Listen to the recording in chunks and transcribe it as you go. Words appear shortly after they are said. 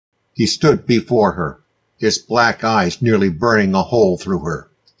He stood before her, his black eyes nearly burning a hole through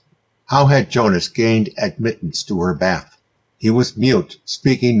her. How had Jonas gained admittance to her bath? He was mute,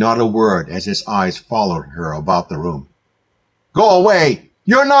 speaking not a word as his eyes followed her about the room. "Go away!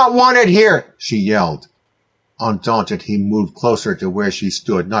 You're not wanted here!" she yelled. Undaunted, he moved closer to where she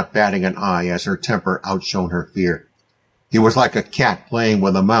stood, not batting an eye as her temper outshone her fear. He was like a cat playing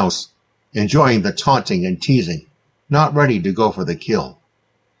with a mouse, enjoying the taunting and teasing, not ready to go for the kill.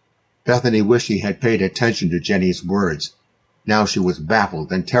 Bethany wished she had paid attention to Jenny's words. Now she was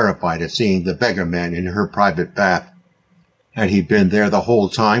baffled and terrified at seeing the beggar man in her private bath. Had he been there the whole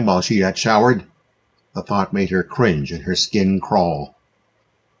time while she had showered? The thought made her cringe and her skin crawl.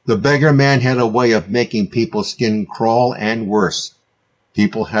 The beggar man had a way of making people's skin crawl, and worse.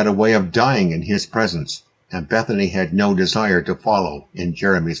 People had a way of dying in his presence, and Bethany had no desire to follow in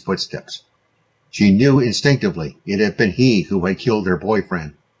Jeremy's footsteps. She knew instinctively it had been he who had killed her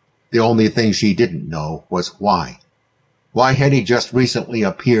boyfriend. The only thing she didn't know was why. Why had he just recently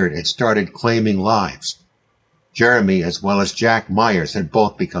appeared and started claiming lives? Jeremy, as well as Jack Myers, had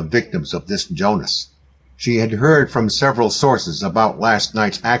both become victims of this Jonas. She had heard from several sources about last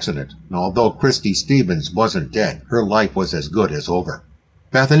night's accident, and although Christy Stevens wasn't dead, her life was as good as over.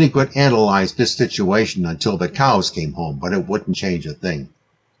 Bethany could analyze this situation until the cows came home, but it wouldn't change a thing.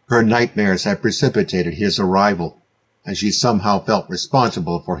 Her nightmares had precipitated his arrival, and she somehow felt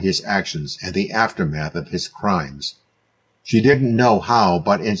responsible for his actions and the aftermath of his crimes. She didn't know how,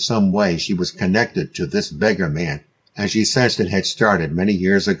 but in some way she was connected to this beggar man, and she sensed it had started many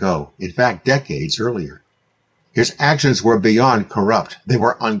years ago, in fact decades earlier. His actions were beyond corrupt. They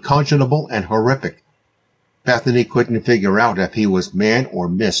were unconscionable and horrific. Bethany couldn't figure out if he was man or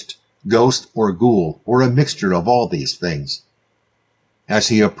mist, ghost or ghoul, or a mixture of all these things. As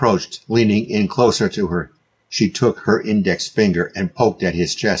he approached, leaning in closer to her, she took her index finger and poked at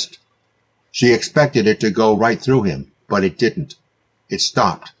his chest. She expected it to go right through him, but it didn't. It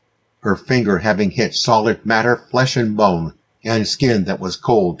stopped, her finger having hit solid matter, flesh and bone, and skin that was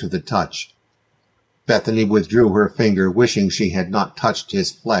cold to the touch. Bethany withdrew her finger, wishing she had not touched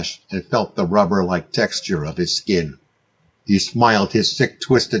his flesh and felt the rubber-like texture of his skin. He smiled, his sick,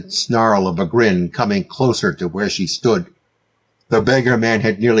 twisted snarl of a grin coming closer to where she stood. The beggar man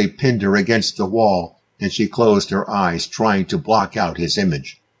had nearly pinned her against the wall, and she closed her eyes, trying to block out his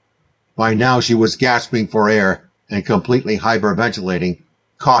image. By now she was gasping for air and completely hyperventilating,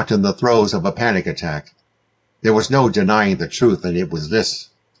 caught in the throes of a panic attack. There was no denying the truth, and it was this.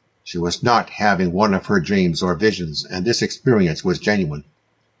 She was not having one of her dreams or visions, and this experience was genuine.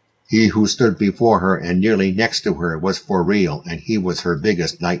 He who stood before her and nearly next to her was for real, and he was her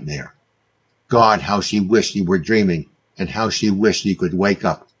biggest nightmare. God, how she wished she were dreaming, and how she wished she could wake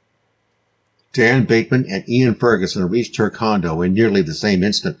up. Dan Bateman and Ian Ferguson reached her condo in nearly the same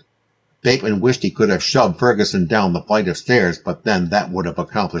instant. Bateman wished he could have shoved Ferguson down the flight of stairs, but then that would have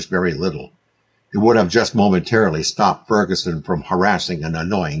accomplished very little. It would have just momentarily stopped Ferguson from harassing and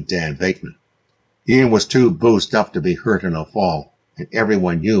annoying Dan Bateman. Ian was too boozed up to be hurt in a fall, and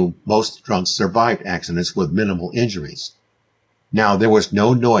everyone knew most drunks survived accidents with minimal injuries. Now there was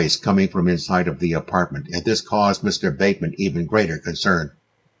no noise coming from inside of the apartment, and this caused Mr. Bateman even greater concern.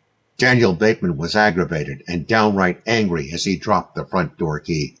 Daniel Bateman was aggravated and downright angry as he dropped the front door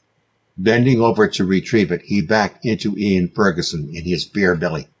key. Bending over to retrieve it, he backed into Ian Ferguson in his beer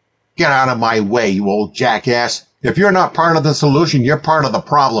belly. "Get out of my way, you old jackass! If you're not part of the solution, you're part of the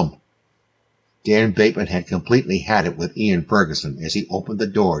problem!" Dan Bateman had completely had it with Ian Ferguson as he opened the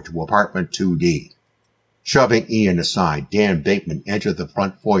door to apartment 2D. Shoving Ian aside, Dan Bateman entered the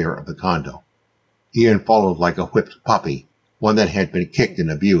front foyer of the condo. Ian followed like a whipped puppy, one that had been kicked and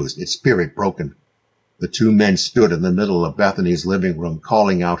abused, its spirit broken. The two men stood in the middle of Bethany's living room,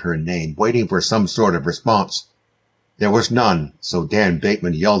 calling out her name, waiting for some sort of response. There was none, so Dan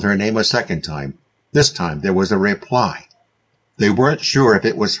Bateman yelled her name a second time. This time there was a reply. They weren't sure if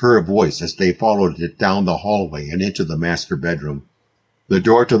it was her voice as they followed it down the hallway and into the master bedroom. The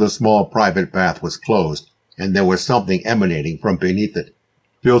door to the small private bath was closed, and there was something emanating from beneath it,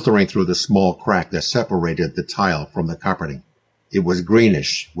 filtering through the small crack that separated the tile from the carpeting. It was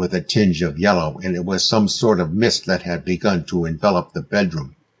greenish, with a tinge of yellow, and it was some sort of mist that had begun to envelop the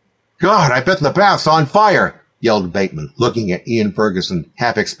bedroom. "God, I bet the bath's on fire!" yelled Bateman, looking at Ian Ferguson,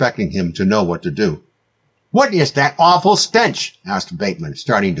 half expecting him to know what to do. "What is that awful stench?" asked Bateman,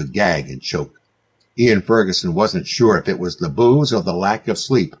 starting to gag and choke. Ian Ferguson wasn't sure if it was the booze or the lack of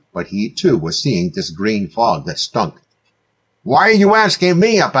sleep, but he, too, was seeing this green fog that stunk. "Why are you asking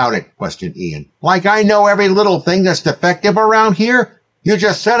me about it?" questioned Ian. "Like I know every little thing that's defective around here? You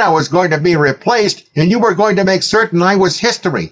just said I was going to be replaced, and you were going to make certain I was history.